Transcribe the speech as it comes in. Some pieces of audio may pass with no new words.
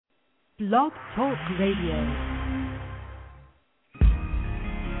Blog Talk Radio.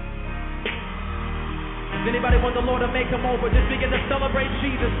 Does anybody want the Lord to make him over? Just begin to celebrate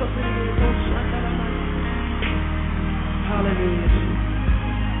Jesus. Hallelujah.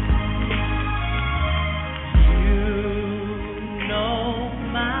 You know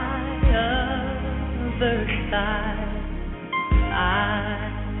my other side. I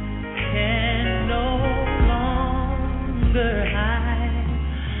can no longer hide.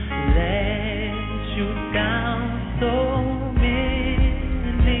 Let you down so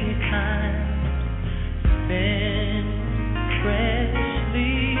many times. Been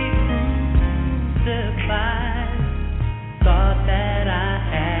freshly crucified. Thought that I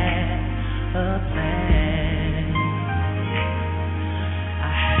had a plan. I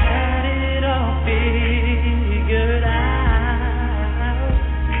had it all figured out.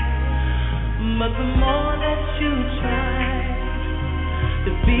 But the more that you try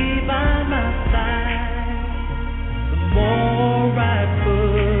to be by my side, the more I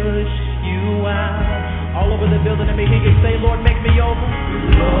push you out. All over the building, let me hear you say, Lord, make me over.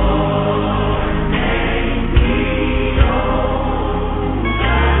 Lord, make me over.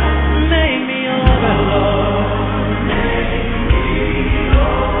 Make me over, Lord. Make me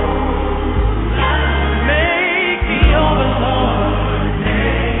over. Make me over, Lord.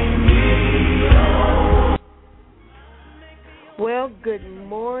 Make me over. Well, good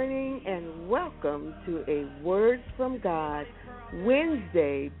morning and welcome to a Word from God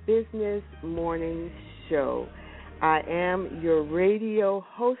Wednesday Business Morning Show. I am your radio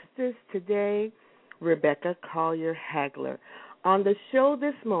hostess today, Rebecca Collier-Hagler. On the show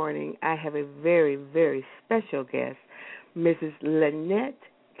this morning, I have a very, very special guest, Mrs. LaNette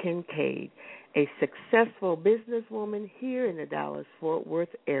Kincaide, a successful businesswoman here in the Dallas-Fort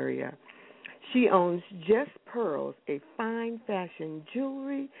Worth area. She owns Just Pearlz, a fine fashion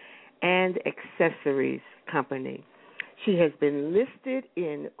jewelry and accessories company. She has been listed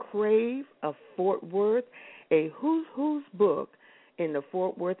in Crave of Fort Worth, a Who's Who's book in the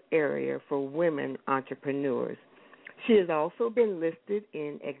Fort Worth area for women entrepreneurs. She has also been listed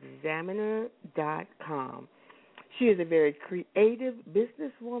in Examiner.com. She is a very creative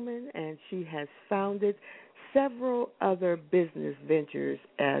businesswoman, and she has founded several other business ventures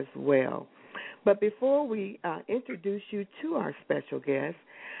as well. But before we introduce you to our special guest,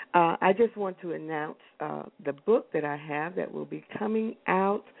 I just want to announce the book that I have that will be coming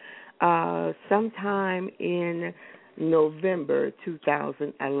out sometime in November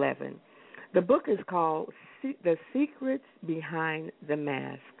 2011. The book is called The Secrets Behind the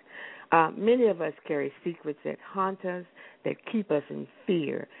Mask. Many of us carry secrets that haunt us, that keep us in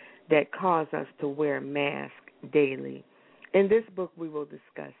fear, that cause us to wear masks daily. In this book, we will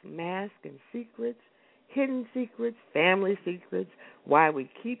discuss masks and secrets, hidden secrets, family secrets, why we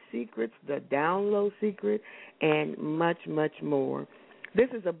keep secrets, the down low secret, and much, much more.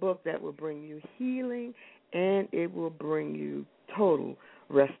 This is a book that will bring you healing, and it will bring you total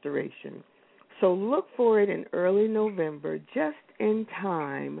restoration. So look for it in early November, just in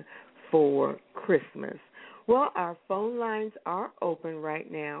time for Christmas. Well, our phone lines are open right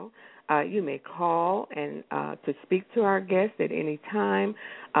now. You may call and to speak to our guest at any time.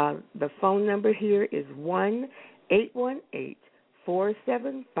 The phone number here is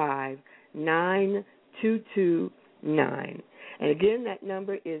 1-818-475-9229. And again, that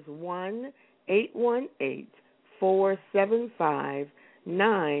number is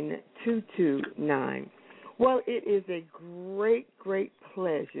 1-818-475-9229. Well, it is a great, great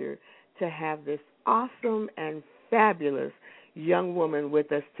pleasure to have this awesome and fabulous young woman with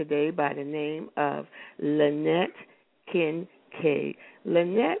us today by the name of LaNette Kincaide.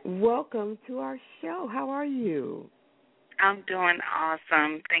 LaNette, welcome to our show. How are you? I'm doing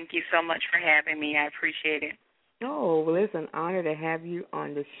awesome. Thank you so much for having me. I appreciate it. Oh, well, it's an honor to have you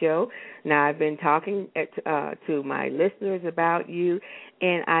on the show. Now, I've been talking to my listeners about you,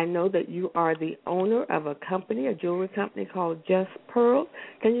 and I know that you are the owner of a company, a jewelry company called Just Pearlz.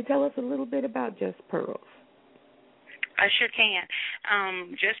 Can you tell us a little bit about Just Pearlz? I sure can.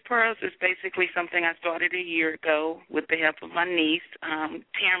 Just Pearlz is basically something I started a year ago with the help of my niece,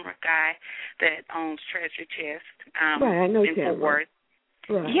 Tamara Guy, that owns Treasure Chest right, I know in Fort Worth.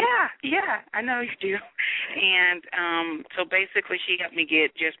 Right. Yeah, I know you do. And so basically she helped me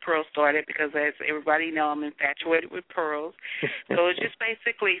get Just Pearlz started because, as everybody know, I'm infatuated with pearls. So it's just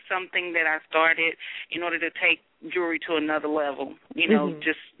basically something that I started in order to take jewelry to another level, you know,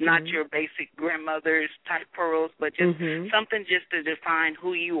 just not your basic grandmother's type pearls, but just something just to define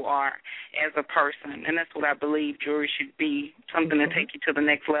who you are as a person. And that's what I believe jewelry should be, something to take you to the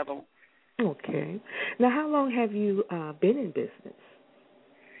next level. Okay. Now, how long have you been in business?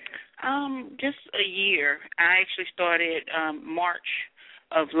 Just a year. I actually started March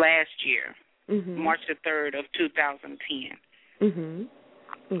of last year, March the 3rd of 2010. Mhm.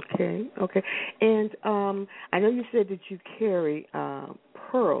 Okay. And I know you said that you carry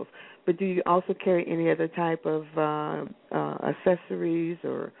pearls, but do you also carry any other type of accessories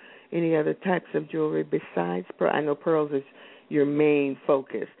or any other types of jewelry besides pearls? I know pearls is your main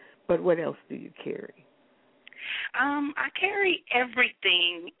focus, but what else do you carry? I carry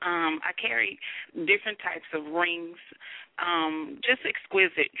everything. I carry different types of rings, just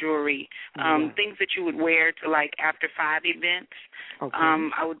exquisite jewelry, things that you would wear to like after 5 events. Okay.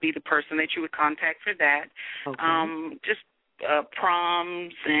 I would be the person that you would contact for that. Okay. Just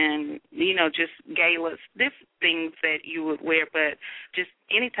proms and, just galas, different things that you would wear, but just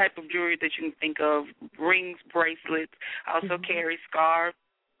any type of jewelry that you can think of, rings, bracelets. I also carry scarves.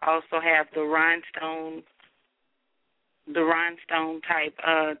 I also have the rhinestone type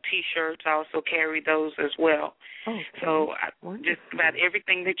T-shirts. I also carry those as well. Okay. So just about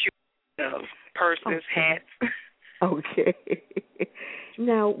everything that you have, purses, hats. Okay.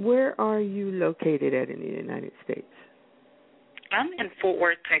 Now, where are you located at in the United States? I'm in Fort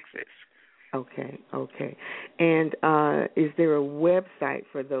Worth, Texas. Okay. And is there a website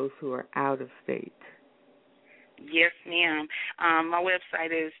for those who are out of state? Yes, ma'am. My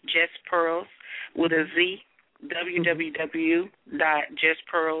website is Just Pearlz with a Z.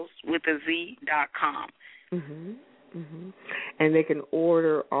 www.justpearlz.com. And they can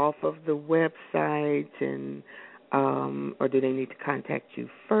order off of the website, and or do they need to contact you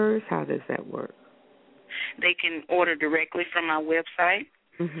first? How does that work? They can order directly from my website,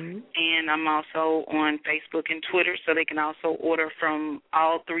 and I'm also on Facebook and Twitter, so they can also order from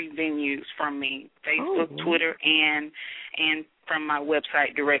all 3 venues from me: Facebook, Twitter, and from my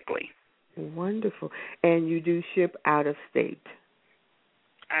website directly. Wonderful. And you do ship out of state?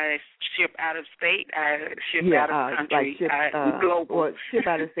 I ship out of state. I ship out of country. Global. Well, ship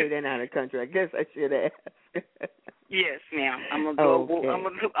out of state and out of country. I guess I should ask. Yes, ma'am. I'm a global. Okay.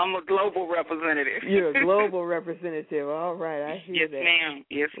 I'm a global representative. You're a global representative. All right, I hear that.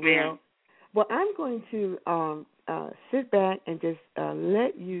 Yes, ma'am. Well, I'm going to sit back and just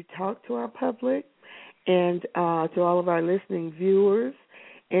let you talk to our public and to all of our listening viewers.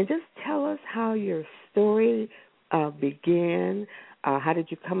 And just tell us how your story began. How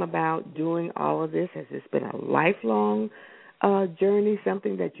did you come about doing all of this? Has this been a lifelong journey,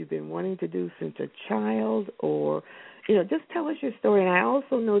 something that you've been wanting to do since a child? Or, just tell us your story. And I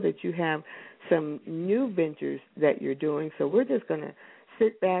also know that you have some new ventures that you're doing, so we're just going to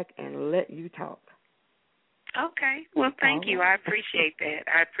sit back and let you talk. Okay. Well, thank you. I appreciate that.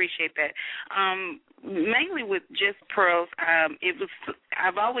 Mainly with Just Pearlz,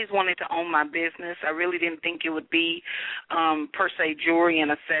 I've always wanted to own my business. I really didn't think it would be per se jewelry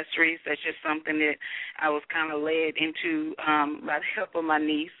and accessories. That's just something that I was kind of led into by the help of my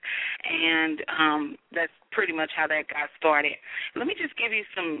niece, and that's pretty much how that got started. Let me just give you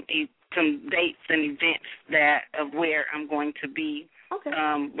some dates and events of where I'm going to be. Okay.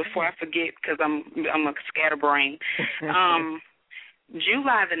 Before I forget, because I'm a scatterbrain.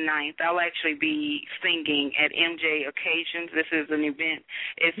 July the 9th, I'll actually be singing at MJ Occasions. This is an event.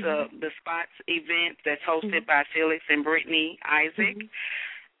 It's the Spots event that's hosted by Felix and Brittany Isaac.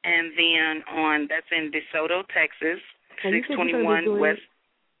 And then that's in DeSoto, Texas, 621 West.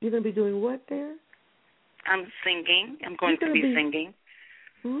 You're going to be doing what there? I'm singing. I'm going to be singing.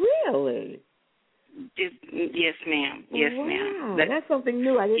 Really? Yes, ma'am. Yes, ma'am. That's something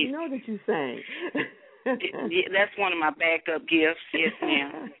new. I didn't know that you sang. That's one of my backup gifts. Yes,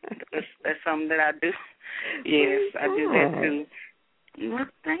 ma'am. That's something that I do. Yes, I do that too. Well,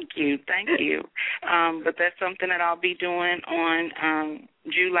 thank you. But that's something that I'll be doing on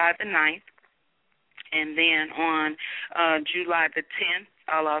July the 9th. And then on July the 10th,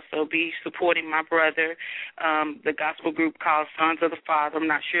 I'll also be supporting my brother, the gospel group called Sons of the Father. I'm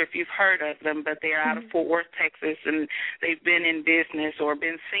not sure if you've heard of them, but they're out of Fort Worth, Texas, and they've been in business or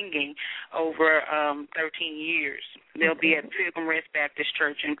been singing over 13 years. They'll be at Pilgrim Rest Baptist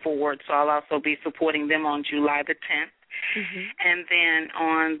Church in Fort Worth, so I'll also be supporting them on July the 10th. And then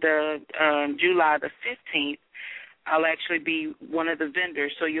on the July the 15th, I'll actually be one of the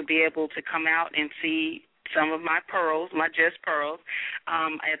vendors, so you'll be able to come out and see some of my pearls, my Just Pearlz,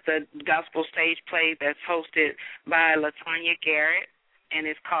 at the gospel stage play that's hosted by LaTanya Garrett, and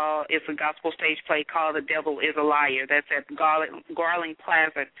it's a gospel stage play called The Devil is a Liar. That's at Garland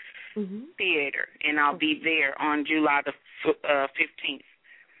Plaza Theater, and I'll be there on July the 15th.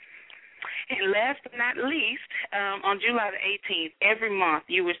 And last but not least, on July the 18th, every month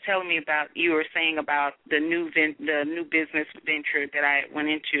you were saying about the new business venture that I went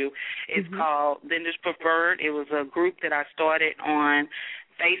into. It's called Vendors Preferred. It was a group that I started on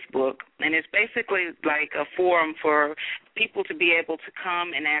Facebook, and it's basically like a forum for people to be able to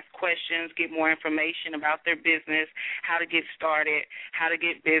come and ask questions, get more information about their business, how to get started, how to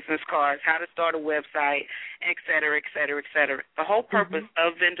get business cards, how to start a website, et cetera, et cetera, et cetera. The whole purpose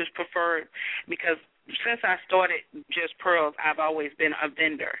of Vendors Preferred, because since I started Just Pearlz, I've always been a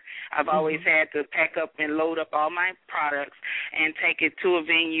vendor. I've always had to pack up and load up all my products and take it to a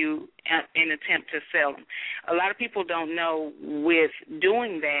venue in attempt to sell them. A lot of people don't know with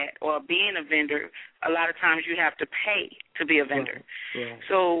doing that or being a vendor, a lot of times you have to pay to be a vendor. Right.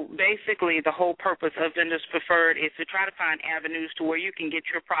 So basically the whole purpose of Vendors Preferred is to try to find avenues to where you can get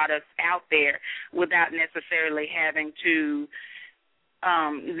your products out there without necessarily having to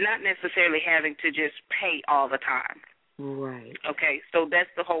just pay all the time. Right. Okay, so that's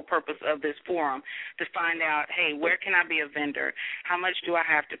the whole purpose of this forum, to find out, hey, where can I be a vendor? How much do I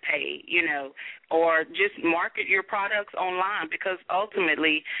have to pay, or just market your products online, because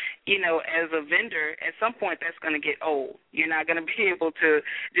ultimately, as a vendor, at some point that's going to get old. You're not going to be able to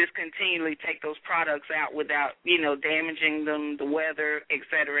just continually take those products out without, damaging them, the weather, et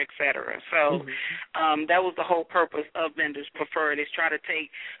cetera, et cetera. So that was the whole purpose of Vendors Preferred, is try to take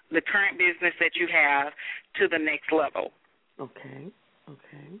the current business that you have to the next level. Okay.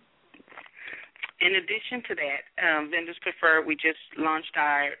 In addition to that, Vendors Preferred, we just launched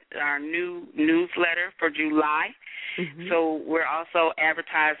our new newsletter for July. So we're also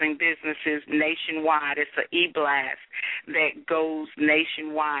advertising businesses nationwide. It's an e-blast that goes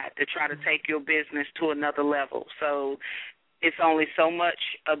nationwide to try to take your business to another level. So it's only so much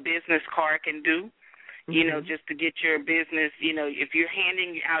a business card can do. Just to get your business, if you're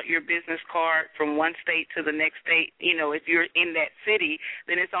handing out your business card from one state to the next state, if you're in that city,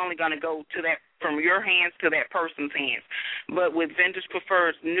 then it's only going to go to that, from your hands to that person's hands. But with Vendors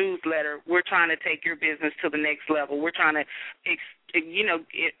Preferred's newsletter, we're trying to take your business to the next level. We're trying to,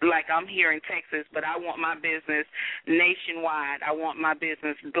 like I'm here in Texas, but I want my business nationwide. I want my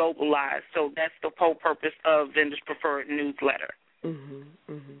business globalized. So that's the whole purpose of Vendors Preferred newsletter.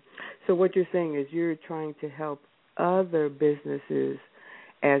 So what you're saying is you're trying to help other businesses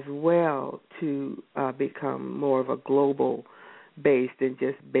as well to become more of a global based and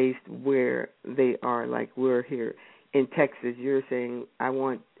just based where they are. Like we're here in Texas, you're saying I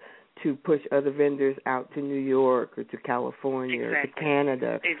want to push other vendors out to New York or to California or to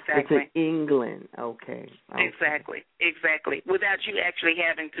Canada or to England. Okay. Exactly. Without you actually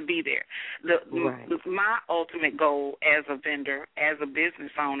having to be there. My ultimate goal as a vendor, as a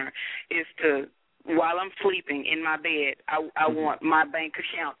business owner, is to, while I'm sleeping in my bed, I want my bank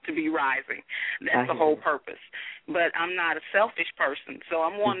account to be rising. That's the whole purpose. But I'm not a selfish person, so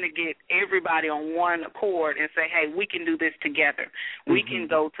I'm wanting to get everybody on one accord and say, hey, we can do this together. We can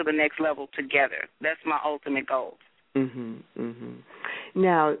go to the next level together. That's my ultimate goal.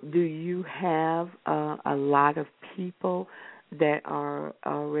 Now, do you have a lot of people that are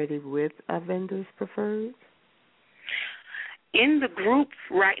already with Vendors Preferred? In the group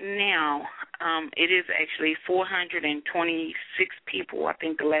right now, it is actually 426 people. I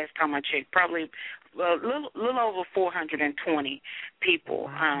think the last time I checked, probably a little over 420 people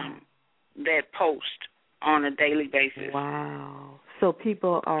that post on a daily basis. Wow. So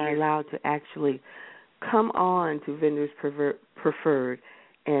people are allowed to actually come on to Vendors Preferred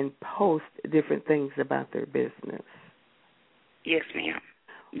and post different things about their business. Yes, ma'am.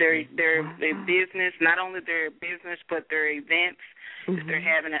 Their business, not only their business, but their events. If they're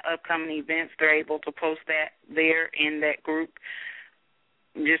having an upcoming events, they're able to post that there in that group.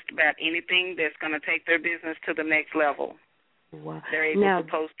 Just about anything that's going to take their business to the next level. Wow. They're able to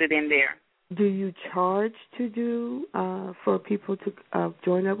post it in there. Do you charge to do for people to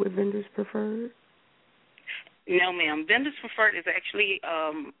join up with Vendors Preferred? No, ma'am. Vendors Preferred is actually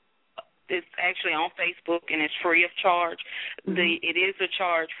it's actually on Facebook, and it's free of charge. It is a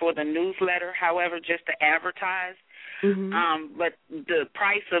charge for the newsletter, however, just to advertise. But the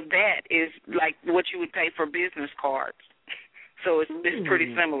price of that is like what you would pay for business cards. So it's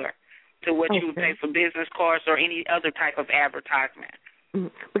pretty similar to what you would pay for business cards or any other type of advertisement.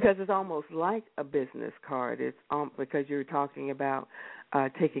 Because it's almost like a business card. It's because you're talking about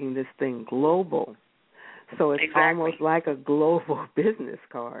taking this thing global. So it's almost like a global business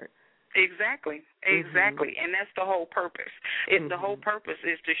card. Exactly. And that's the whole purpose. The whole purpose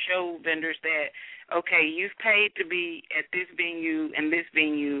is to show vendors that, okay, you've paid to be at this venue and this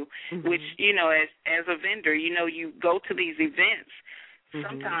venue, which, as a vendor, you go to these events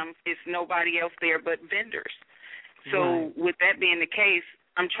sometimes it's nobody else there but vendors. So with that being the case,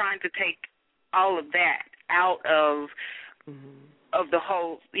 I'm trying to take all of that out of the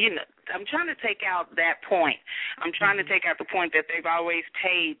whole, I'm trying to take out that point. I'm trying to take out the point that they've always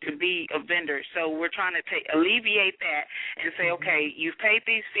paid to be a vendor. So we're trying to alleviate that and say, okay, you've paid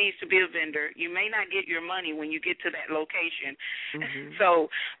these fees to be a vendor. You may not get your money when you get to that location. So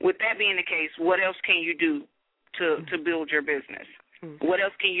with that being the case, what else can you do to build your business? What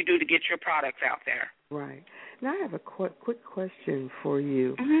else can you do to get your products out there? Right. Now, I have a quick question for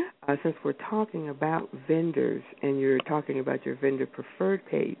you. Since we're talking about vendors and you're talking about your vendor preferred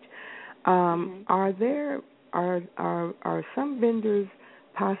page, are some vendors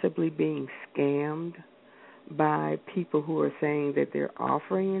possibly being scammed by people who are saying that they're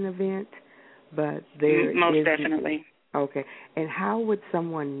offering an event, but there most definitely. Okay. And how would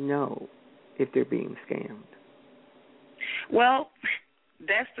someone know if they're being scammed? Well,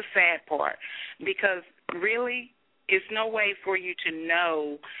 that's the sad part, because really it's no way for you to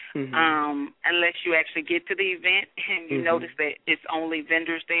know unless you actually get to the event and you notice that it's only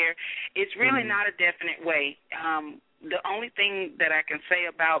vendors there. It's really not a definite way. The only thing that I can say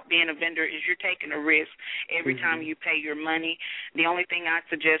about being a vendor is you're taking a risk every time you pay your money. The only thing I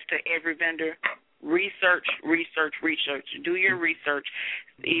suggest to every vendor, research. Do your research.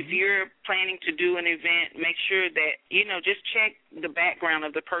 If you're planning to do an event, make sure that, just check the background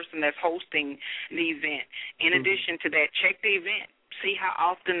of the person that's hosting the event. In addition to that, check the event. See how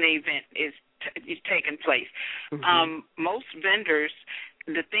often the event is taking place. Most vendors,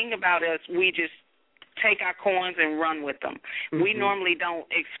 the thing about us, we just take our coins and run with them. We normally don't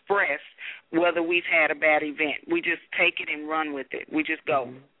express whether we've had a bad event. We just take it and run with it. We just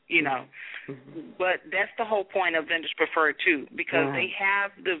go. But that's the whole point of Vendors Preferred, too, because they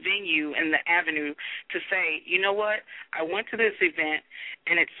have the venue and the avenue to say, you know what, I went to this event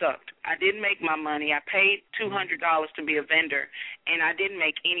and it sucked. I didn't make my money. I paid $200 to be a vendor, and I didn't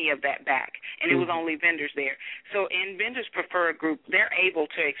make any of that back, and it was only vendors there. So in Vendors Preferred group, they're able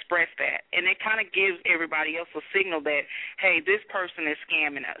to express that, and it kind of gives everybody else a signal that, hey, this person is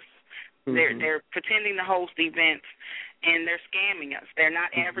scamming us. They're pretending to host events, and they're scamming us. They're not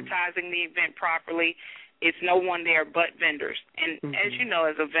advertising the event properly. It's no one there but vendors. And as you know,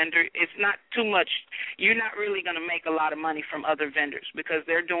 as a vendor, it's not too much. You're not really going to make a lot of money from other vendors because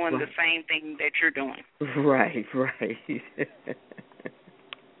they're doing the same thing that you're doing. Right.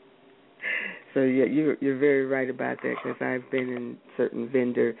 So yeah, you're very right about that, because I've been in certain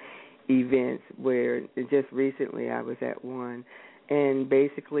vendor events where just recently I was at one, and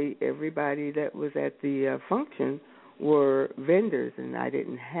basically everybody that was at the function were vendors, and I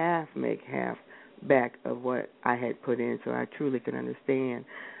didn't make half back of what I had put in, so I truly can understand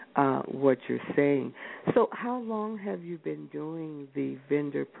what you're saying. So how long have you been doing the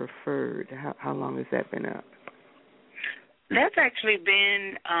Vendor Preferred? How long has that been up? That's actually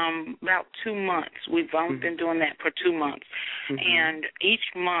been about 2 months. We've only been doing that for 2 months. And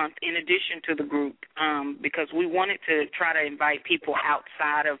each month, in addition to the group, because we wanted to try to invite people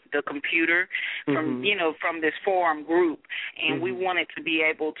outside of the computer from this forum group, and we wanted to be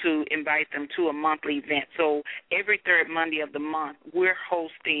able to invite them to a monthly event. So every third Monday of the month, we're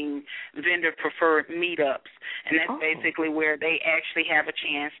hosting Vendor Preferred meetups, and that's basically where they actually have a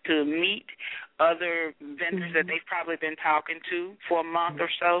chance to meet other vendors that they've probably been talking to for a month or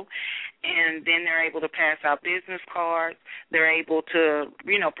so, and then they're able to pass out business cards. They're able to,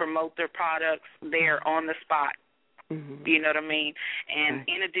 promote their products there on the spot. You know what I mean? And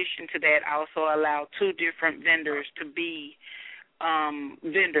in addition to that, I also allow 2 different vendors to be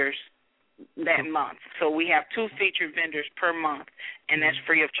vendors that month. So we have 2 featured vendors per month, and that's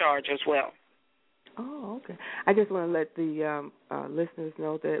free of charge as well. Oh, okay. I just want to let the listeners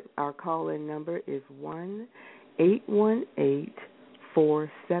know that our call-in number is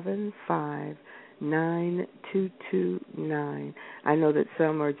 1-818-475-9229. I know that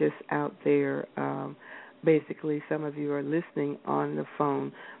some are just out there. Basically, some of you are listening on the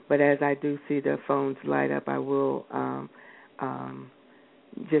phone, but as I do see the phones light up, I will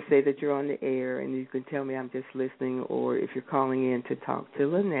just say that you're on the air, and you can tell me I'm just listening, or if you're calling in to talk to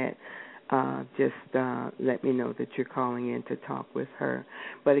LaNette, just let me know that you're calling in to talk with her.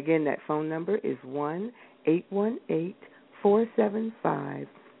 But again, that phone number is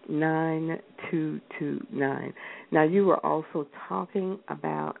 1-818-475-9229. Now, you were also talking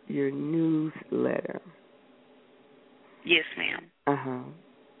about your newsletter. Yes, ma'am.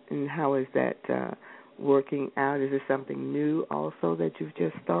 And how is that working out? Is it something new also that you've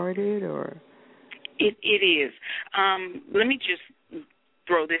just started, or? It is. Let me just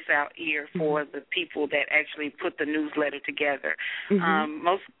throw this out here for the people that actually put the newsletter together.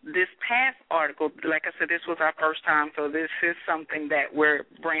 This past article, like I said, this was our first time, so this is something that we're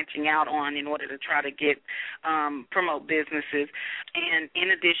branching out on in order to try to get promote businesses. And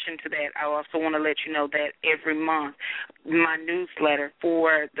in addition to that, I also want to let you know that every month my newsletter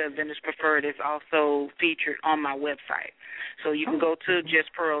for the Vendors Preferred is also featured on my website. So you can go to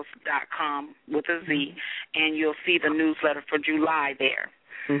justpearlz.com with a Z, and you'll see the newsletter for July there.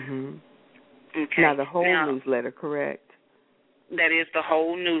 Okay. Now, the whole newsletter, correct? That is the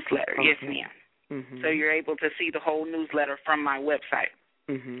whole newsletter, yes, ma'am. So you're able to see the whole newsletter from my website.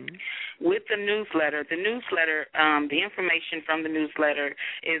 With the newsletter, the information from the newsletter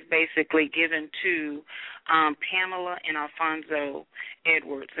is basically given to Pamela and Alfonso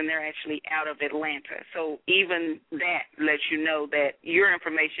Edwards, and they're actually out of Atlanta. So even that lets you know that your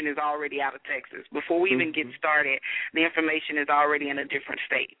information is already out of Texas. Before we even get started, the information is already in a different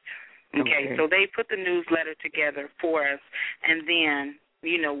state. Okay, so they put the newsletter together for us, and then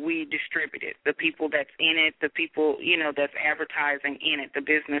we distribute it. The people that's in it, the people, that's advertising in it, the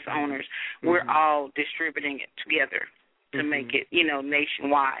business owners, we're all distributing it together to make it,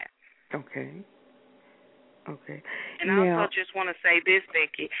 nationwide. Okay. And I also just want to say this,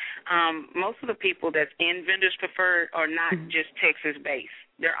 Becky. Most of the people that's in Vendors Preferred are not just Texas-based.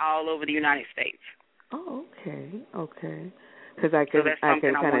 They're all over the United States. Oh, okay. Because I can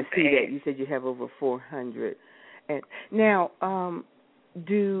kind of see that. You said you have over 400. And now,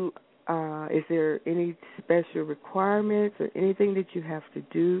 is there any special requirements or anything that you have to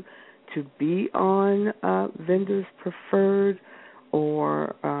do to be on Vendors Preferred,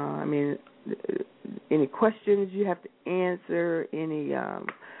 or any questions you have to answer, any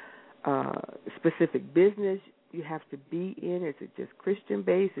specific business you have to be in? Is it just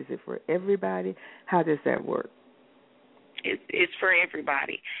Christian-based? Is it for everybody? How does that work? It's for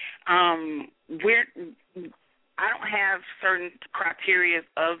everybody. I don't have certain criteria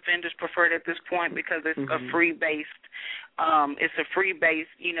of Vendors Preferred at this point because it's a free-based. It's a free-based.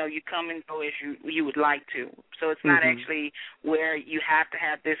 You come and go as you would like to. So it's not actually where you have to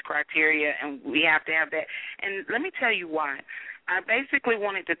have this criteria and we have to have that. And let me tell you why. I basically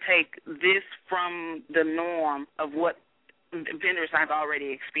wanted to take this from the norm of what vendors I've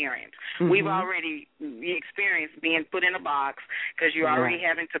already experienced. We've already experienced being put in a box because you're already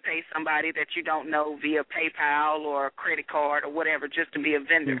having to pay somebody that you don't know via PayPal or credit card or whatever just to be a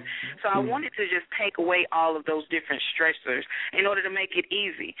vendor. So I wanted to just take away all of those different stressors in order to make it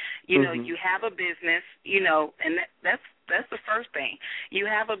easy. You have a business, and that's the first thing. You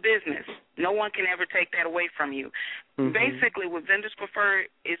have a business. No one can ever take that away from you. Basically, with Vendors Preferred,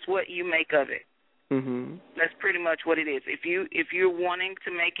 it's what you make of it. That's pretty much what it is. If you're wanting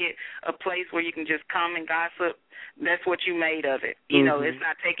to make it a place where you can just come and gossip, that's what you made of it. It's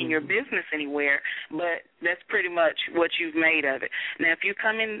not taking your business anywhere, but that's pretty much what you've made of it. Now, if you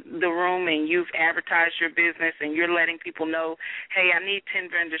come in the room and you've advertised your business and you're letting people know, hey, I need 10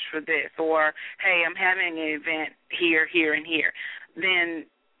 vendors for this, or hey, I'm having an event here, and here, then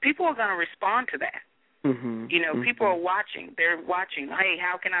people are going to respond to that. People are watching. They're watching. Hey,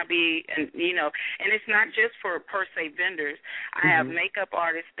 how can I be? And it's not just for per se vendors. I have makeup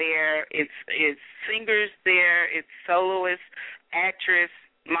artists there. It's singers there. It's soloists, actress,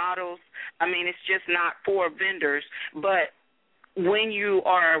 models. It's just not for vendors. But when you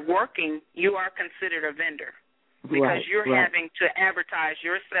are working, you are considered a vendor because you're having to advertise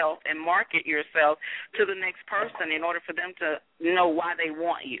yourself and market yourself to the next person in order for them to know why they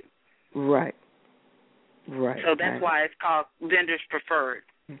want you. Right. So that's why it's called Vendors Preferred.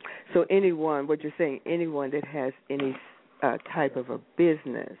 So what you're saying, anyone that has any type of a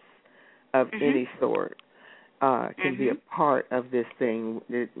business of any sort can be a part of this thing.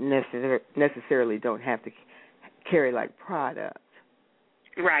 They necessarily don't have to carry like product.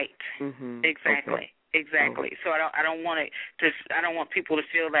 Right. Exactly. Okay. Exactly. So I don't want people to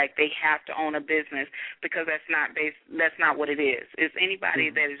feel like they have to own a business because that's not what it is. It's anybody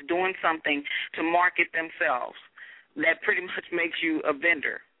that is doing something to market themselves that pretty much makes you a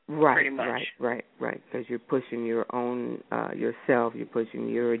vendor. Right. Pretty much. Right. Because you're pushing your own yourself. You're pushing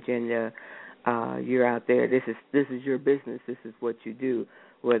your agenda. You're out there. This is your business. This is what you do.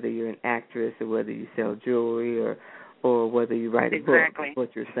 Whether you're an actress or whether you sell jewelry or whether you write a book. That's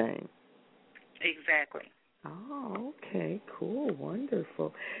what you're saying. Exactly. Oh, okay, cool,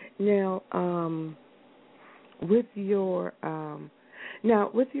 wonderful. Now, with your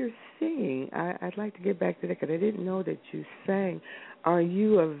singing, I'd like to get back to that because I didn't know that you sang. Are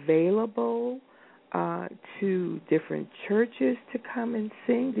you available to different churches to come and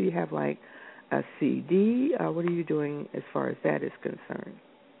sing? Do you have like a CD? What are you doing as far as that is concerned?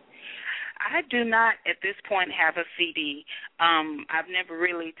 I do not at this point have a CD. I've never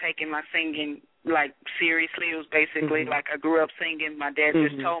really taken my singing like seriously. It was basically like I grew up singing. My dad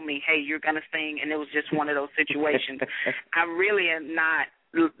just told me, "Hey, you're gonna sing," and it was just one of those situations. I really am not,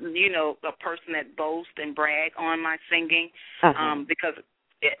 a person that boasts and brag on my singing because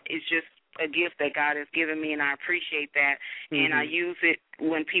it's just a gift that God has given me, and I appreciate that. And I use it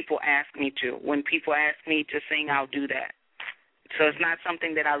when people ask me to. When people ask me to sing, I'll do that. So it's not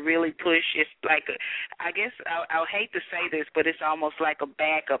something that I really push. It's like, I guess I'll hate to say this, but it's almost like a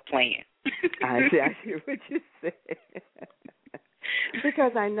backup plan. I hear what you say.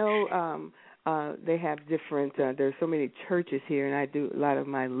 Because I know they have different, there's so many churches here, and I do, a lot of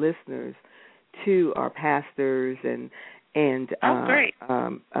my listeners, too, are pastors and great.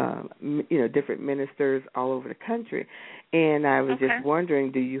 Different ministers all over the country. And I was just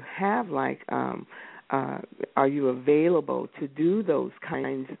wondering, do you have, like, are you available to do those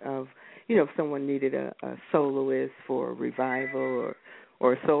kinds of, if someone needed a soloist for a revival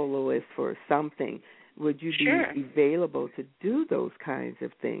or a soloist for something, would you be available to do those kinds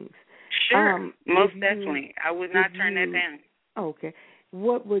of things? Sure, most definitely. I would not turn that down. Okay.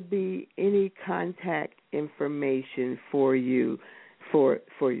 What would be any contact information for you for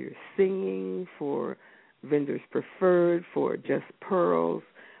your singing, for Vendors Preferred, for Just Pearlz?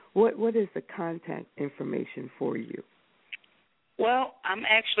 What is the contact information for you? Well, I'm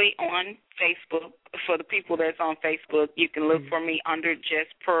actually on Facebook. For the people that's on Facebook, you can look for me under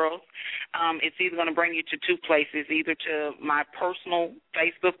Just Pearlz. It's either going to bring you to two places, either to my personal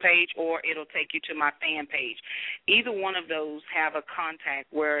Facebook page or it'll take you to my fan page. Either one of those have a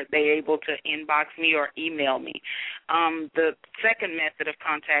contact where they're able to inbox me or email me. The second method of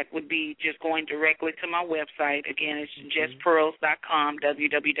contact would be just going directly to my website. Again, it's justpearlz.com,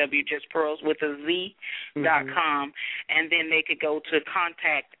 www.justpearlz with a Z.com, and then they could go to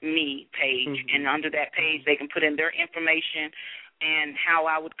Contact Me page, and under that page they can put in their information and how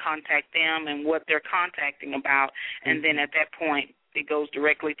I would contact them and what they're contacting about, and then at that point it goes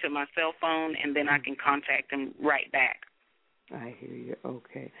directly to my cell phone, and then I can contact them right back. I hear you.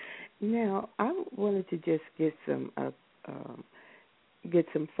 Okay. Now, I wanted to just get some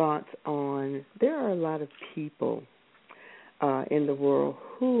thoughts on, there are a lot of people in the world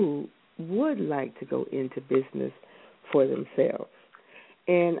who would like to go into business for themselves.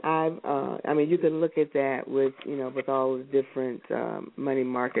 And you can look at that with all the different money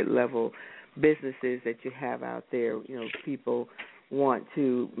market level businesses that you have out there. People want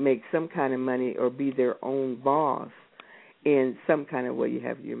to make some kind of money or be their own boss in some kind of way. You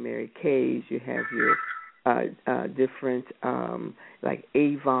have your Mary Kays, you have your different like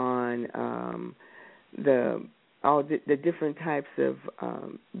Avon, the different types of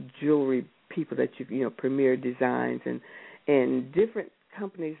jewelry people that Premier Designs and different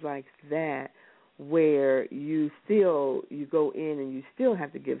companies like that, where you go in and you still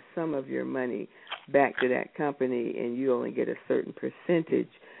have to give some of your money back to that company, and you only get a certain percentage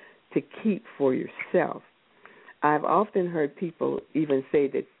to keep for yourself. I've often heard people even say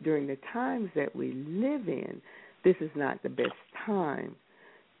that during the times that we live in, this is not the best time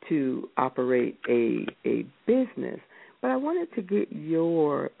to operate a business. But I wanted to get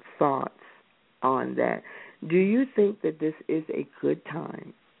your thoughts on that. Do you think that this is a good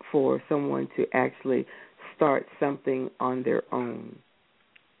time for someone to actually start something on their own?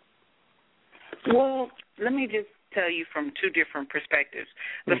 Well, let me just tell you from two different perspectives.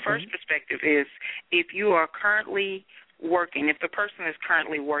 The first perspective is if you are currently working, if the person is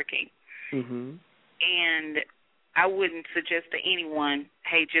currently working, and I wouldn't suggest to anyone,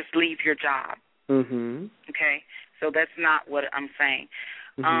 hey, just leave your job. Okay? So that's not what I'm saying.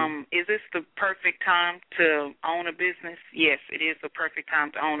 Is this the perfect time to own a business? Yes, it is the perfect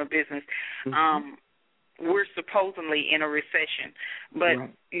time to own a business. We're supposedly in a recession, but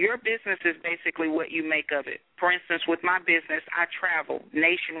your business is basically what you make of it. For instance, with my business, I travel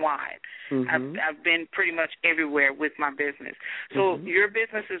nationwide. I've been pretty much everywhere with my business. So your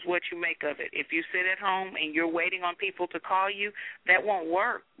business is what you make of it. If you sit at home and you're waiting on people to call you, that won't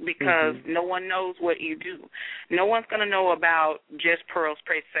work because no one knows what you do. No one's going to know about Just Pearlz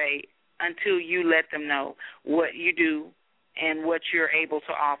per se until you let them know what you do and what you're able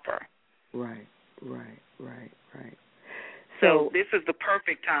to offer. Right. So this is the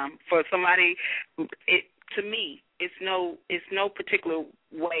perfect time for somebody. To me, it's no particular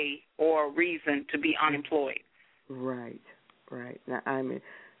way or reason to be unemployed. Right. Now I'm in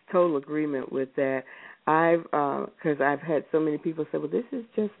total agreement with that. Because I've had so many people say, well, this is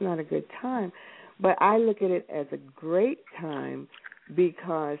just not a good time. But I look at it as a great time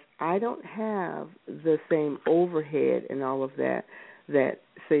because I don't have the same overhead and all of that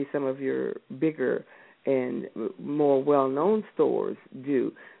say some of your bigger and more well-known stores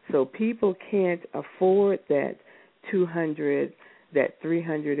do. So people can't afford that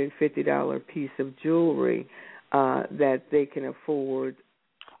 $350 piece of jewelry that they can afford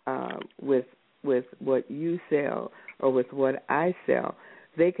with what you sell or with what I sell.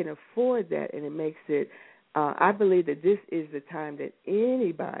 They can afford that, and it makes it. I believe that this is the time that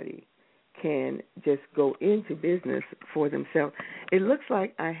anybody can just go into business for themselves. It looks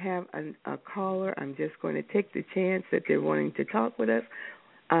like I have a caller. I'm just going to take the chance that they're wanting to talk with us.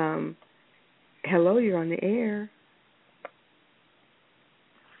 Hello, you're on the air.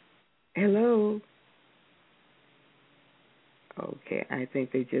 Hello. Okay, I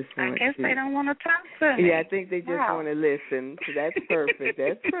think they just want to... I guess they don't want to talk to me. Yeah, I think they just want to listen. So that's perfect.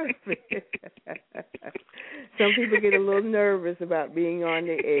 That's perfect. Some people get a little nervous about being on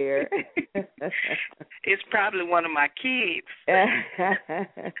the air. It's probably one of my kids.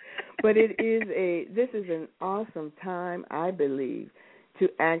 But this is an awesome time, I believe, to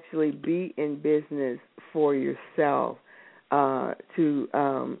actually be in business for yourself, to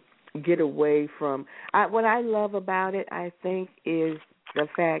get away from... what I love about it, I think, is the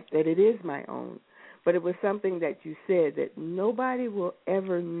fact that it is my own. But it was something that you said, that nobody will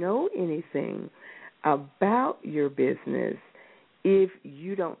ever know anything about your business if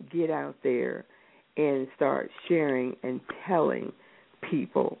you don't get out there and start sharing and telling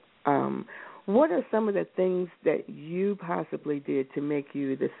people. What are some of the things that you possibly did to make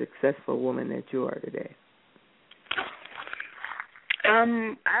you the successful woman that you are today?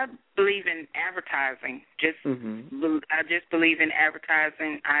 I believe in advertising. I just believe in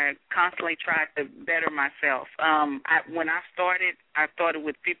advertising. I constantly try to better myself. When I started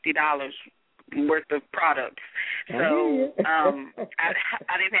with $50 worth of products. So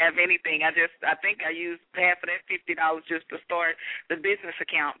I didn't have anything. I think I used half of that $50 just to start the business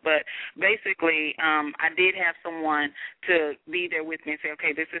account. But basically, I did have someone to be there with me and say,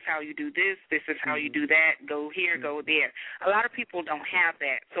 okay, this is how you do this is how you do that, go here, go there. A lot of people don't have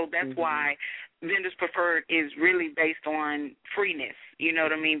that. So that's why Vendors Preferred is really based on freeness. You know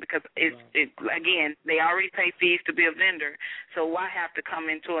what I mean? Because again, they already pay fees to be a vendor, so why have to come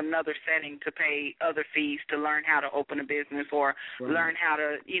into another setting to pay other fees to learn how to open a business or learn how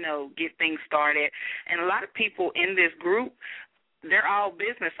to, get things started? And a lot of people in this group, they're all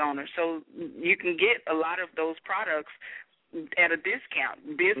business owners, so you can get a lot of those products at a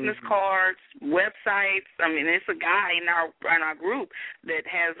discount. Business cards, websites. I mean, it's a guy in our group that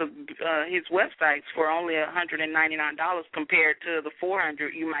has his websites for only $199 compared to the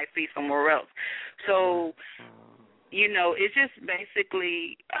 $400 you might see somewhere else. So, it's just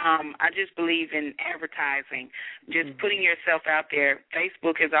basically, I just believe in advertising, just putting yourself out there.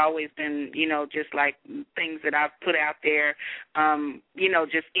 Facebook has always been, just like things that I've put out there,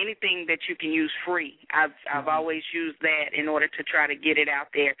 just anything that you can use free. I've always used that in order to try to get it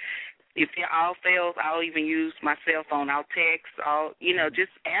out there. If it all fails, I'll even use my cell phone. I'll text.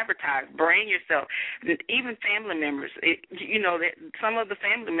 Just advertise. Brand yourself. Even family members. That some of the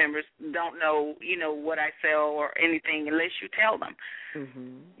family members don't know, what I sell or anything unless you tell them.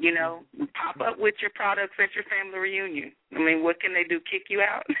 Pop up with your products at your family reunion. I mean, what can they do? Kick you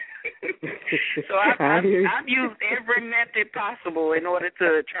out? So I've used every method possible in order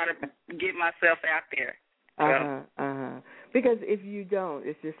to try to get myself out there. Because if you don't,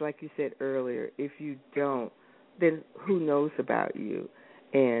 it's just like you said earlier, if you don't, then who knows about you?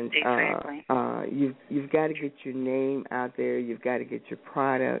 And exactly. You've got to get your name out there. You've got to get your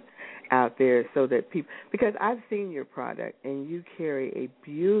product out there so that people, because I've seen your product and you carry a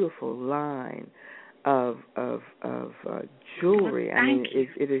beautiful line of jewelry. I mean,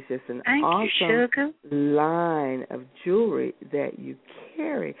 it is just an awesome line of jewelry that you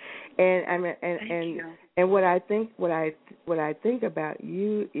carry. And I mean, and what I think about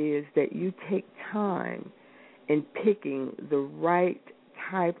you is that you take time in picking the right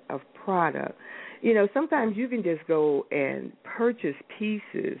type of product. Sometimes you can just go and purchase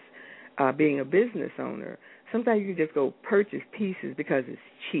pieces. Being a business owner, sometimes you just go purchase pieces because it's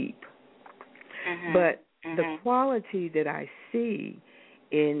cheap. But the quality that I see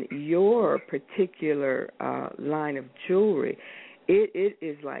in your particular line of jewelry, it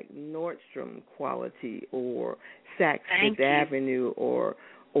is like Nordstrom quality or Saks Fifth Avenue or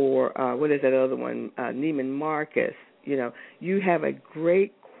what is that other one, Neiman Marcus. You have a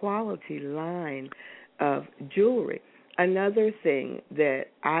great quality line of jewelry. Another thing that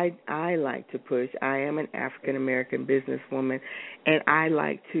I like to push, I am an African-American businesswoman, and I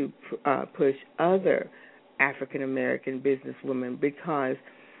like to push other African American businesswomen because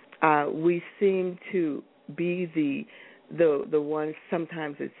we seem to be the ones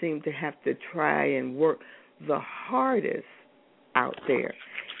sometimes that seem to have to try and work the hardest out there.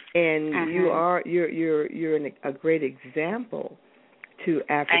 And you're a great example to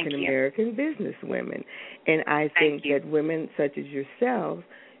African American businesswomen. And I think that women such as yourselves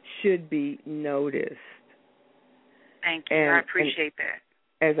should be noticed. Thank you. I appreciate that.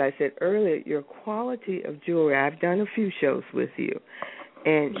 As I said earlier, your quality of jewelry, I've done a few shows with you,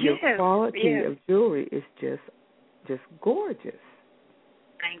 and your quality of jewelry is just gorgeous.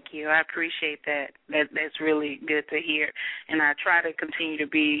 Thank you. I appreciate that. That's really good to hear. And I try to continue to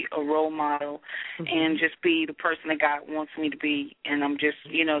be a role model and just be the person that God wants me to be. And I'm just,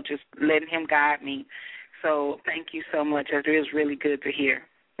 just letting him guide me. So thank you so much. It is really good to hear.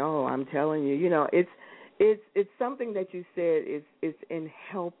 Oh, I'm telling you, it's something that you said is in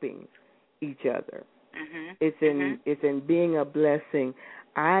helping each other. It's in being a blessing.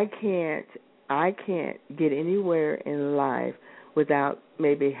 I can't get anywhere in life without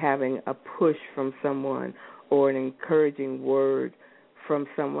maybe having a push from someone or an encouraging word from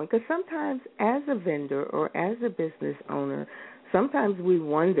someone. Because sometimes as a vendor or as a business owner, sometimes we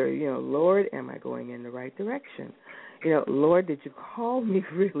wonder, Lord, am I going in the right direction? Lord, did you call me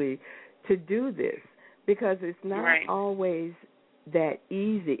really to do this? Because it's not always that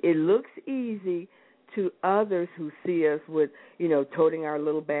easy. It looks easy to others who see us with, toting our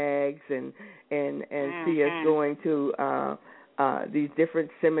little bags and see us going to these different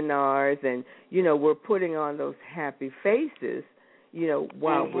seminars, and we're putting on those happy faces,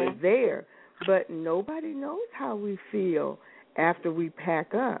 while we're there. But nobody knows how we feel after we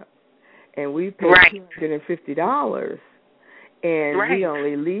pack up, and we pay $250, and we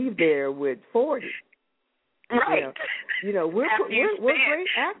only leave there with $40. Right. We're great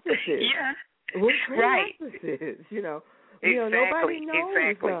actresses. Yeah. We're great actresses. Nobody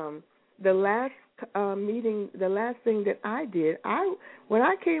knows. The last meeting, the last thing that I did, when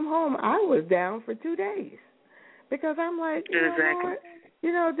I came home, I was down for 2 days because I'm like,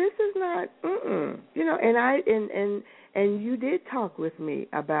 Lord, this is not, and you did talk with me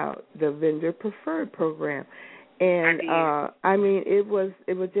about the vendor preferred program, and it was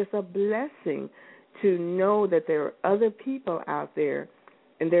just a blessing to know that there are other people out there,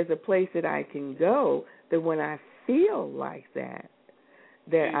 and there's a place that I can go that when I feel like that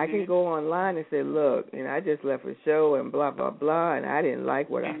I can go online and say, look, I just left a show and blah, blah, blah, and I didn't like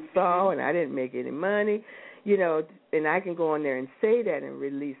what I saw and I didn't make any money, and I can go on there and say that and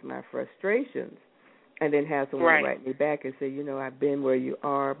release my frustrations and then have someone write me back and say, I've been where you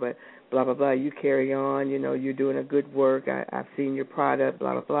are, but blah, blah, blah, you carry on, you're doing a good work, I've seen your product,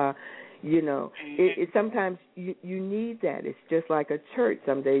 blah, blah, blah. It sometimes you need that. It's just like a church.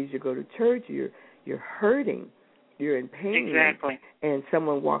 Some days you go to church, you're hurting, you're in pain, and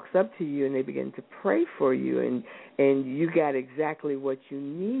someone walks up to you and they begin to pray for you, and you got exactly what you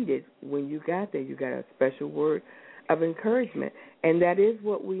needed when you got there. You got a special word of encouragement, and that is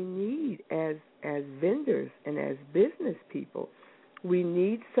what we need as vendors and as business people. We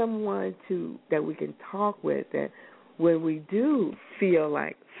need someone that we can talk with, that when we do feel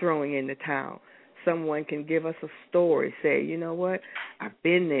like throwing in the towel, someone can give us a story, say, you know what, I've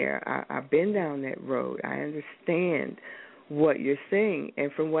been there, I've been down that road, I understand what you're saying,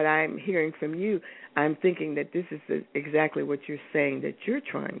 and from what I'm hearing from you, I'm thinking that this is exactly what you're saying that you're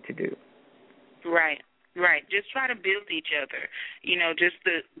trying to do. Right. Just try to build each other, just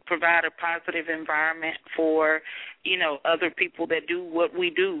to provide a positive environment for, other people that do what we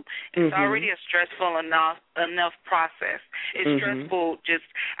do. It's already a stressful enough process. It's stressful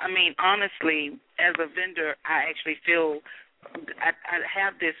honestly, as a vendor, I actually feel I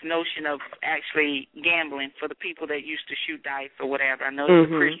have this notion of actually gambling for the people that used to shoot dice or whatever. I know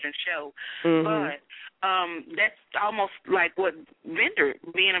it's a Christian show, but that's almost like what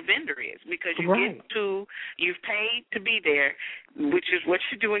being a vendor is, because you've paid to be there, which is what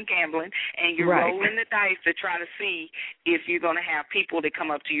you do in gambling, and you're rolling the dice to try to see if you're going to have people that come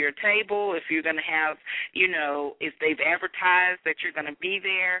up to your table, if you're going to have, if they've advertised that you're going to be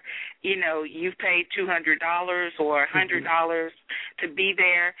there, you've paid $200 or $100 to be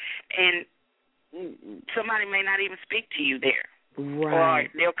there, and somebody may not even speak to you there. Or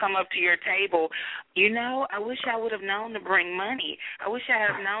they'll come up to your table, I wish I would have known to bring money. I wish I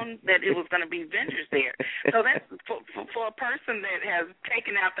had known that it was going to be vendors there. So that's for a person that has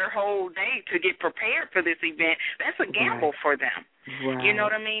taken out their whole day to get prepared for this event, that's a gamble for them. You know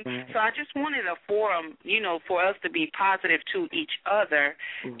what I mean? So I just wanted a forum, for us to be positive to each other,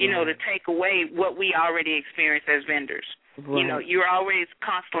 to take away what we already experience as vendors. You know, you're always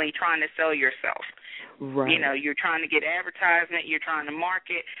constantly trying to sell yourself. Right. You know, you're trying to get advertisement, you're trying to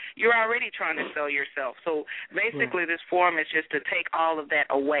market, you're already trying to sell yourself. So basically this forum is just to take all of that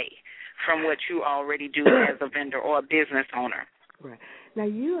away from what you already do as a vendor or a business owner. Right. Now,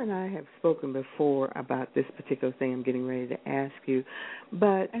 you and I have spoken before about this particular thing I'm getting ready to ask you,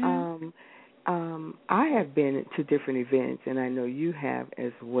 but I have been to different events, and I know you have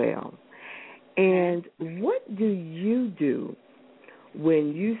as well. And what do you do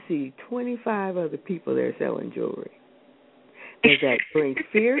when you see 25 other people there selling jewelry? Does that bring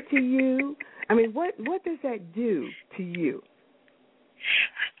fear to you? I mean, what does that do to you?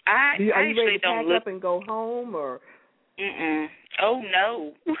 Are you ready to pack up and go home, or? Oh,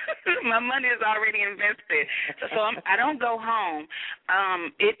 no. My money is already invested. So I don't go home.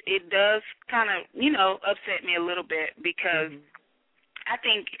 It does kind of, upset me a little bit because I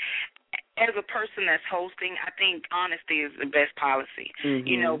think as a person that's hosting, I think honesty is the best policy,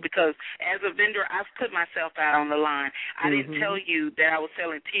 because as a vendor, I've put myself out on the line. I didn't tell you that I was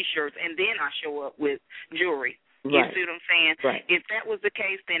selling T-shirts and then I show up with jewelry. You see what I'm saying? Right. If that was the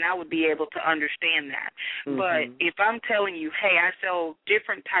case, then I would be able to understand that. But if I'm telling you, hey, I sell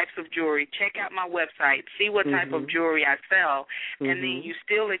different types of jewelry, check out my website, see what type of jewelry I sell, and then you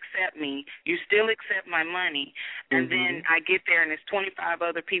still accept me, you still accept my money, and then I get there and it's 25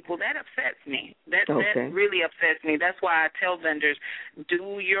 other people, that upsets me. That really upsets me. That's why I tell vendors,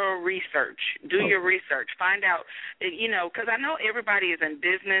 do your research. Do your research. Find out, because I know everybody is in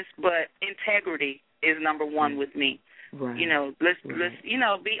business, but integrity is number one with me. Right. Let's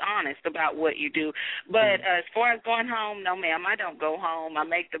be honest about what you do. But as far as going home, no, ma'am, I don't go home. I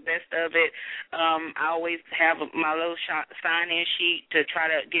make the best of it. I always have my little sign-in sheet to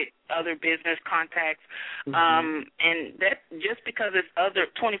try to get other business contacts. And that just because it's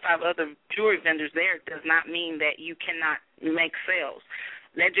 25 other jewelry vendors there does not mean that you cannot make sales.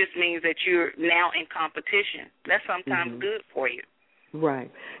 That just means that you're now in competition. That's sometimes good for you.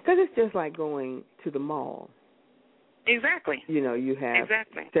 Right. Because it's just like going to the mall. Exactly. You have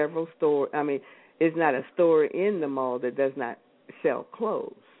several stores. I mean, it's not a store in the mall that does not sell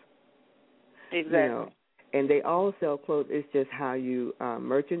clothes. Exactly. And they all sell clothes. It's just how you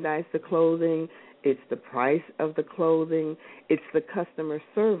merchandise the clothing. It's the price of the clothing. It's the customer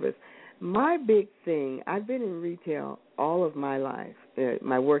service. My big thing, I've been in retail all of my life,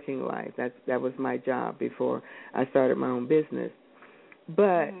 my working life. That was my job before I started my own business.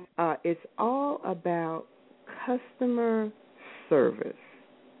 But it's all about customer service.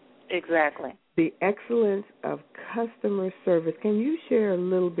 Exactly. The excellence of customer service. Can you share a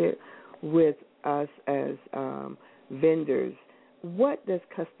little bit with us as vendors? What does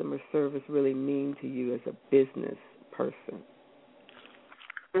customer service really mean to you as a business person?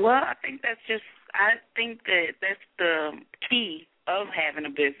 Well, I think that's the key of having a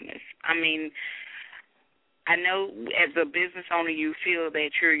business. I mean, I know as a business owner you feel that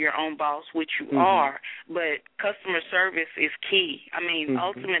you're your own boss, which you are, but customer service is key. I mean,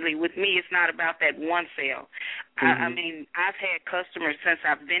 ultimately with me it's not about that one sale. I mean, I've had customers since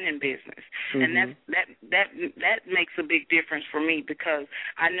I've been in business, and that makes a big difference for me because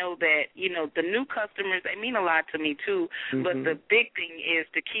I know that, the new customers, they mean a lot to me too, but the big thing is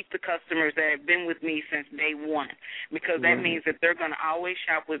to keep the customers that have been with me since day one because that means that they're going to always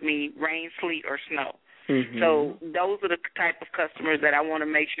shop with me, rain, sleet, or snow. So those are the type of customers that I want to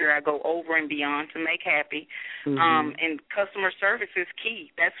make sure I go over and beyond to make happy. And customer service is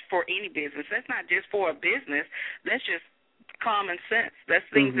key. That's for any business. That's not just for a business. That's just common sense. That's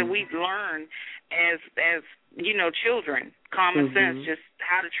things that we've learned as children. Common sense, just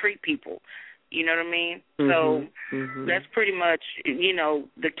how to treat people. You know what I mean? So that's pretty much,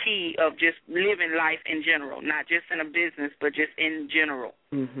 the key of just living life in general, not just in a business, but just in general.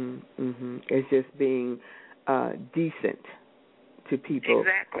 It's just being decent to people.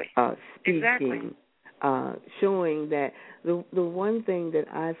 Exactly. Speaking, showing that the one thing that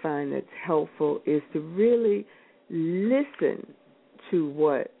I find that's helpful is to really listen to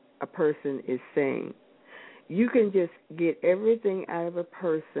what a person is saying. You can just get everything out of a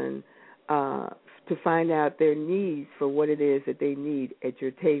person to find out their needs for what it is that they need at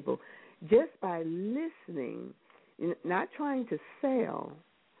your table, just by listening, not trying to sell,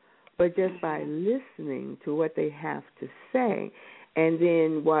 but just by listening to what they have to say. And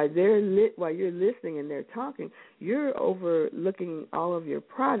then while you're listening and they're talking, you're overlooking all of your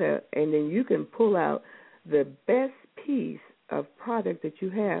product, and then you can pull out the best piece of product that you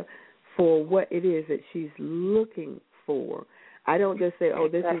have for what it is that she's looking for. I don't just say, "Oh,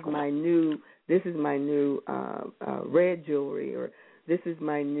 this is my new red jewelry," or this is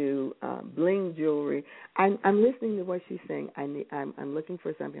my new bling jewelry. I'm listening to what she's saying. I'm looking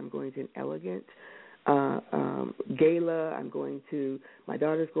for something. I'm going to an elegant gala. My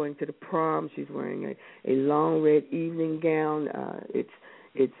daughter's going to the prom. She's wearing a long red evening gown.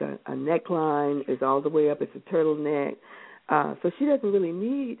 It's a neckline. It's all the way up. It's a turtleneck. So she doesn't really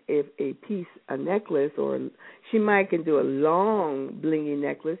need a necklace, or she can do a long blingy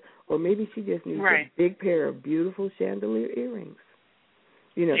necklace, or maybe she just needs a big pair of beautiful chandelier earrings.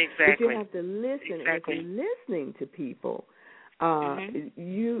 Exactly. But you have to listen. Exactly. If you're listening to people,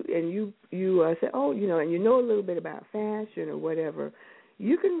 you say, and you know a little bit about fashion or whatever,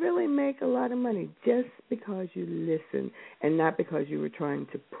 you can really make a lot of money just because you listen and not because you were trying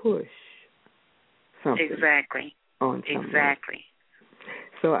to push something. Exactly. On someone. Exactly.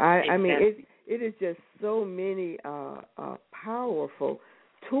 So I mean, it is just so many powerful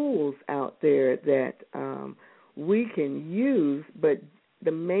tools out there that we can use, but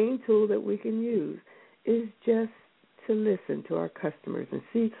the main tool that we can use is just to listen to our customers and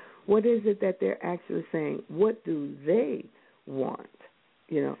see what is it that they're actually saying. What do they want?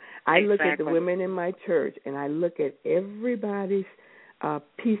 I look at the women in my church, and I look at everybody's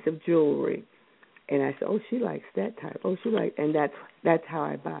piece of jewelry, and I say, oh, she likes that type. Oh, and that's how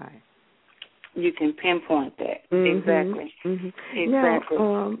I buy. You can pinpoint that. Mm-hmm. Exactly. Mm-hmm. Exactly.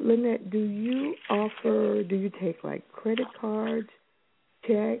 Now, LaNette, do you take like credit cards,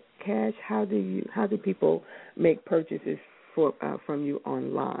 check, cash? How do people make purchases from you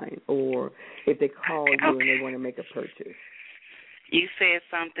online, or if they call you and they want to make a purchase? You said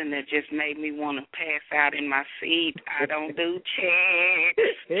something that just made me want to pass out in my seat. I don't do checks.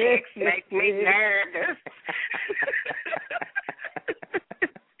 Checks make me nervous.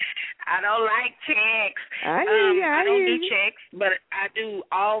 I don't like checks. I don't do checks, but I do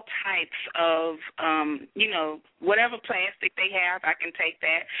all types of, whatever plastic they have, I can take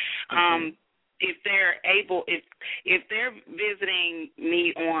that. Okay. If they're able, if they're visiting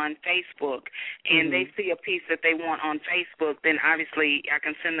me on Facebook and they see a piece that they want on Facebook, then obviously I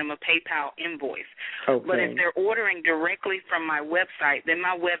can send them a PayPal invoice. Okay. But if they're ordering directly from my website, then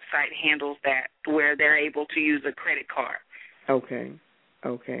my website handles that, where they're able to use a credit card. Okay.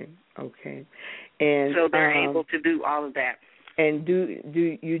 And so they're able to do all of that. And do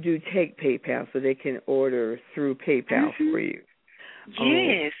you take PayPal so they can order through PayPal for you?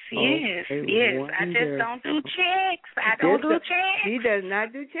 Yes. I just don't do checks. I don't do checks. She does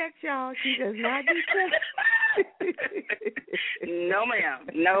not do checks, y'all. She does not do checks. No,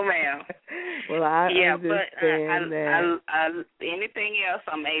 ma'am. Well, I understand that. Anything else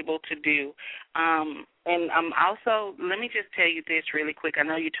I'm able to do. And I'm also, let me just tell you this really quick. I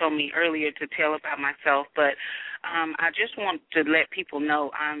know you told me earlier to tell about myself, but I just want to let people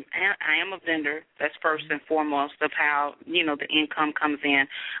know I am a vendor. That's first and foremost of how, the income comes in.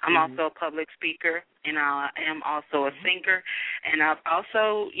 I'm also a public speaker, and I am also a singer. And I've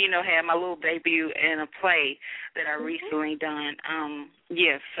also, had my little debut in a play that I recently done.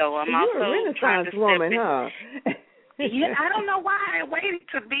 Yes, so I'm also a Renaissance woman, huh? Yeah, I don't know why I waited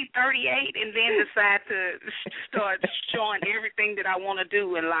to be 38 and then decide to start showing everything that I want to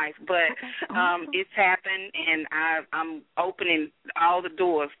do in life. But it's happened, and I'm opening all the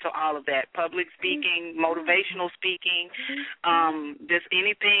doors to all of that. Public speaking, motivational speaking, just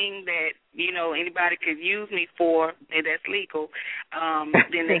anything that, anybody could use me for, and that's legal,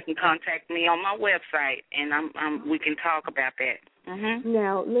 then they can contact me on my website, and we can talk about that. Mm-hmm.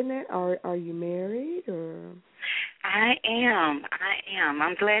 Now, LaNette, are you married or? I am.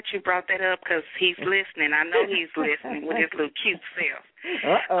 I'm glad you brought that up because he's listening. I know he's listening with his little cute self.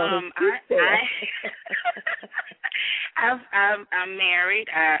 I'm married.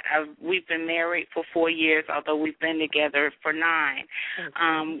 We've been married for 4 years, although we've been together for 9.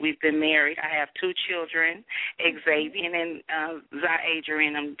 Okay. We've been married. I have 2 children, Xavier and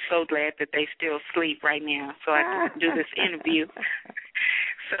Adrian. I'm so glad that they still sleep right now so I can do this interview.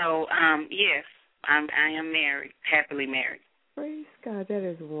 So, yes. I am married, happily married. Praise God. That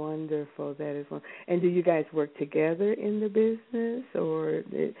is wonderful. And do you guys work together in the business, or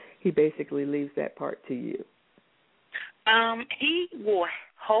he basically leaves that part to you? He will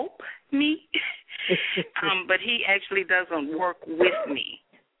help me, but he actually doesn't work with me.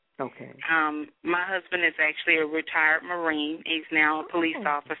 Okay. My husband is actually a retired Marine. He's now a police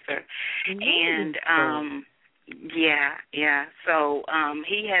officer. And Yeah. So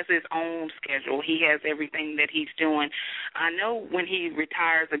he has his own schedule. He has everything that he's doing. I know when he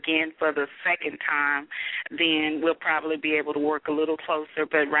retires again for the second time, then we'll probably be able to work a little closer.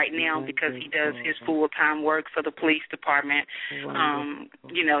 But right now, because he does his full-time work for the police department,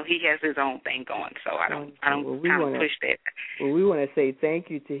 he has his own thing going. So I don't kind of push that. Well, we want to say thank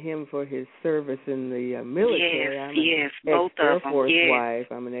you to him for his service in the military. Yes, both of them.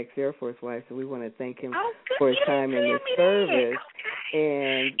 I'm an ex-Air Force wife, so we want to thank him for his time in the service.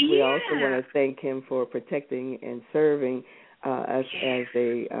 And we also want to thank him for protecting and serving us as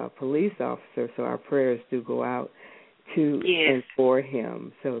a police officer. So our prayers do go out to and for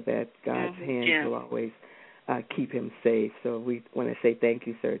him, so that God's hands will always keep him safe. So we want to say thank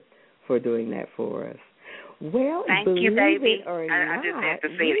you, sir, for doing that for us. Well, thank you, baby. I just have to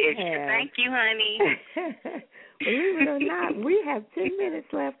say it extra. Thank you, honey. Believe it or not, we have 10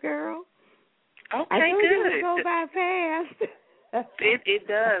 minutes left, girl. Okay, I told good. You to go by fast. It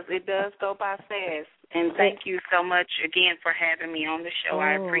does. It does go by fast. And thank you so much again for having me on the show.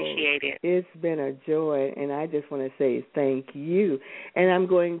 I appreciate it. It's been a joy, and I just want to say thank you. And I'm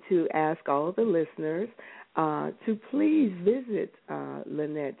going to ask all of the listeners to please visit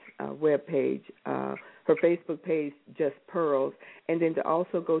LaNette's webpage, her Facebook page, Just Pearlz, and then to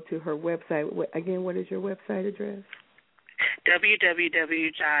also go to her website. Again, what is your website address?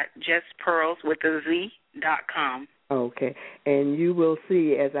 www.justpearlz.com. Okay, and you will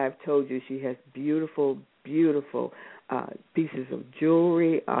see, as I've told you, she has beautiful, beautiful pieces of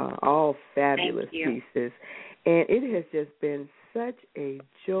jewelry, all fabulous pieces. And it has just been such a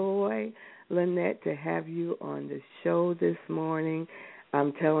joy, LaNette, to have you on the show this morning.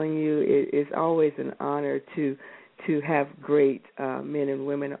 I'm telling you, it is always an honor to have great men and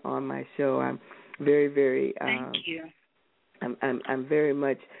women on my show. I'm very, very. Thank you. I'm very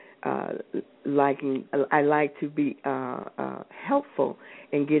much I like to be helpful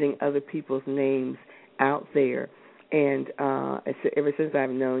in getting other people's names out there. And ever since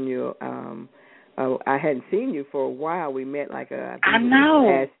I've known you, I hadn't seen you for a while. We met last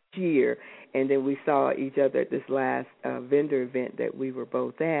year, and then we saw each other at this last vendor event that we were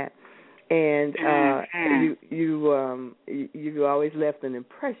both at. And you always left an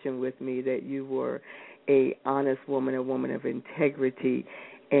impression with me that you were a honest woman, a woman of integrity,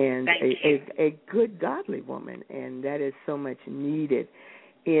 and a good, godly woman, and that is so much needed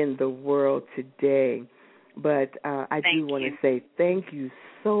in the world today. But I do want to say thank you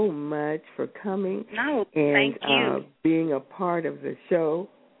so much for coming and being a part of the show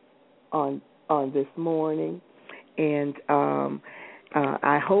on this morning. And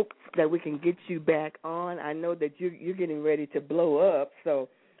I hope that we can get you back on. I know that you're getting ready to blow up, so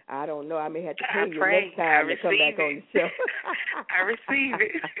I don't know. I may have to pay you next time to come back on the show. I receive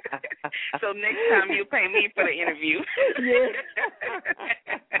it. So next time you'll pay me for the interview. Yes.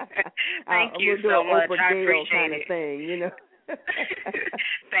 Thank you so much. I appreciate kind of thing, you know.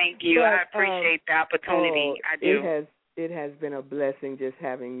 Thank you. But, I appreciate the opportunity. I do. It has been a blessing just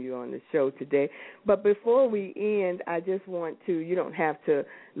having you on the show today. But before we end, I just want to, you don't have to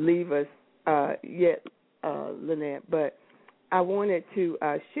leave us yet, LaNette, but I wanted to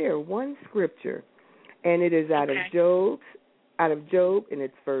share one scripture, and it is out of Job, and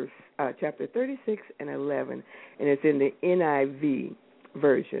it's verse chapter 36 and 11, and it's in the NIV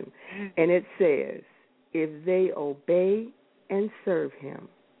version, and it says, "If they obey and serve Him,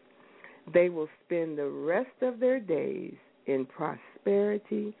 they will spend the rest of their days in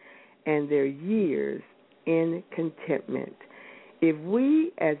prosperity and their years in contentment." If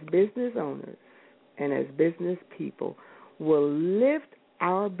we, as business owners and as business people, will lift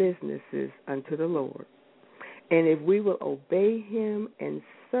our businesses unto the Lord, and if we will obey Him and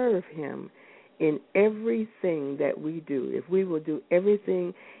serve Him in everything that we do, if we will do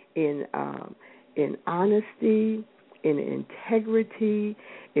everything in honesty, in integrity,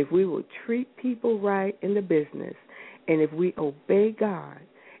 if we will treat people right in the business, and if we obey God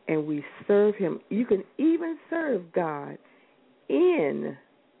and we serve Him, you can even serve God in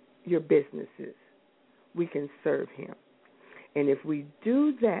your businesses. We can serve Him. And if we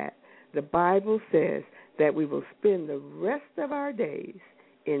do that, the Bible says that we will spend the rest of our days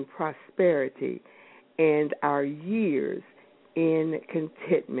in prosperity and our years in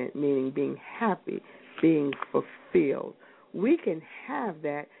contentment, meaning being happy, being fulfilled. We can have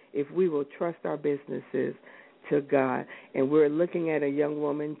that if we will trust our businesses to God. And we're looking at a young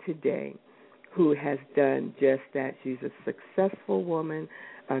woman today who has done just that. She's a successful woman.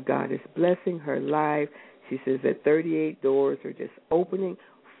 God is blessing her life. She says that 38 doors are just opening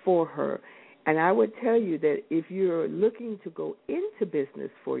for her. And I would tell you that if you're looking to go into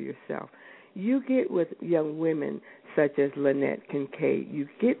business for yourself, You get with young women such as LaNette Kincaide. You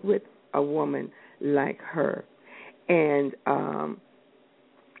get with a woman like her, and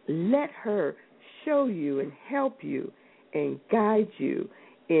let her show you and help you and guide you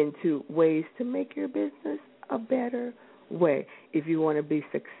into ways to make your business a better way. If you want to be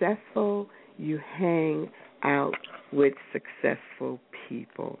successful, you hang out with successful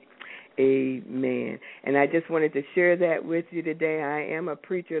people. Amen. And I just wanted to share that with you today. I am a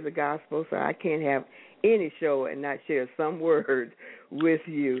preacher of the gospel, so I can't have any show and not share some words with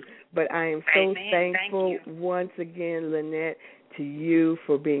you. But I am so thankful once again, LaNette, to you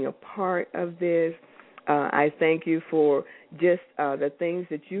for being a part of this. I thank you for just the things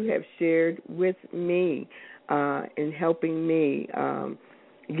that you have shared with me in helping me,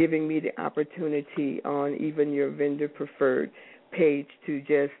 giving me the opportunity on even your vendor preferred page to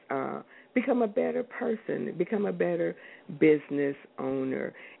just become a better person, become a better business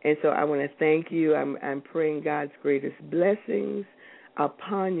owner. And so I want to thank you. I'm praying God's greatest blessings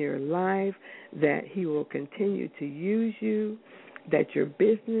upon your life, that he will continue to use you, that your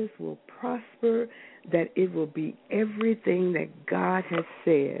business will prosper, that it will be everything that God has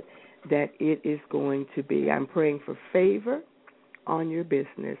said that it is going to be. I'm praying for favor on your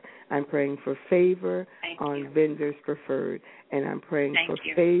business. I'm praying for favor on Vendors Preferred, and I'm praying for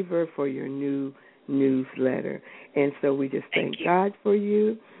favor for your new newsletter. And so we just thank God for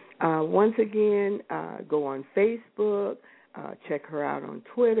you. Once again, go on Facebook, check her out on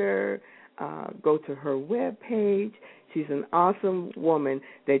Twitter, go to her webpage. She's an awesome woman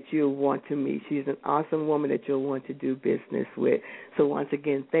that you'll want to meet. She's an awesome woman that you'll want to do business with. So once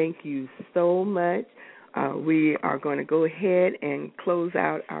again, thank you so much. We are going to go ahead and close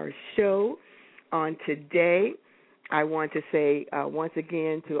out our show on today. I want to say once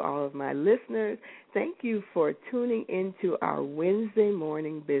again to all of my listeners, thank you for tuning into our Wednesday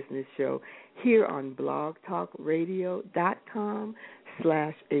morning business show here on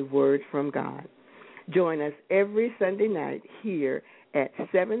blogtalkradio.com/awordfromgod. Join us every Sunday night here at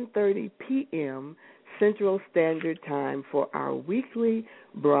 7:30 p.m. Central Standard Time for our weekly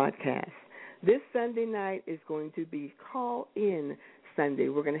broadcast. This Sunday night is going to be Call-In Sunday.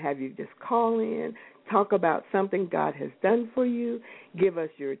 We're going to have you just call in, talk about something God has done for you, give us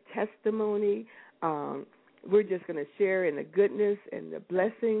your testimony. We're just going to share in the goodness and the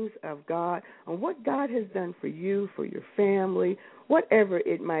blessings of God on what God has done for you, for your family, whatever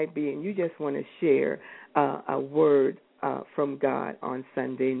it might be, and you just want to share a word from God on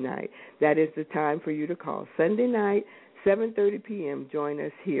Sunday night. That is the time for you to call. Sunday night, 7:30 p.m., join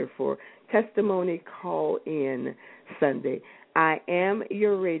us here for Testimony Call-In Sunday. I am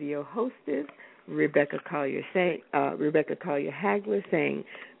your radio hostess, Rebecca Collier Hagler, saying,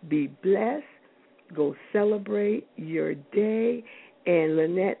 be blessed, go celebrate your day. And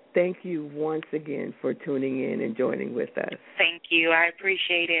LaNette, thank you once again for tuning in and joining with us. Thank you. I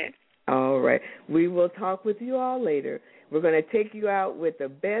appreciate it. All right. We will talk with you all later. We're going to take you out with the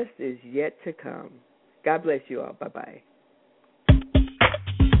best is yet to come. God bless you all. Bye-bye.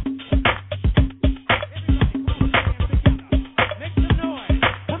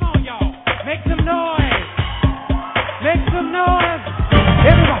 Make some noise. Make some noise.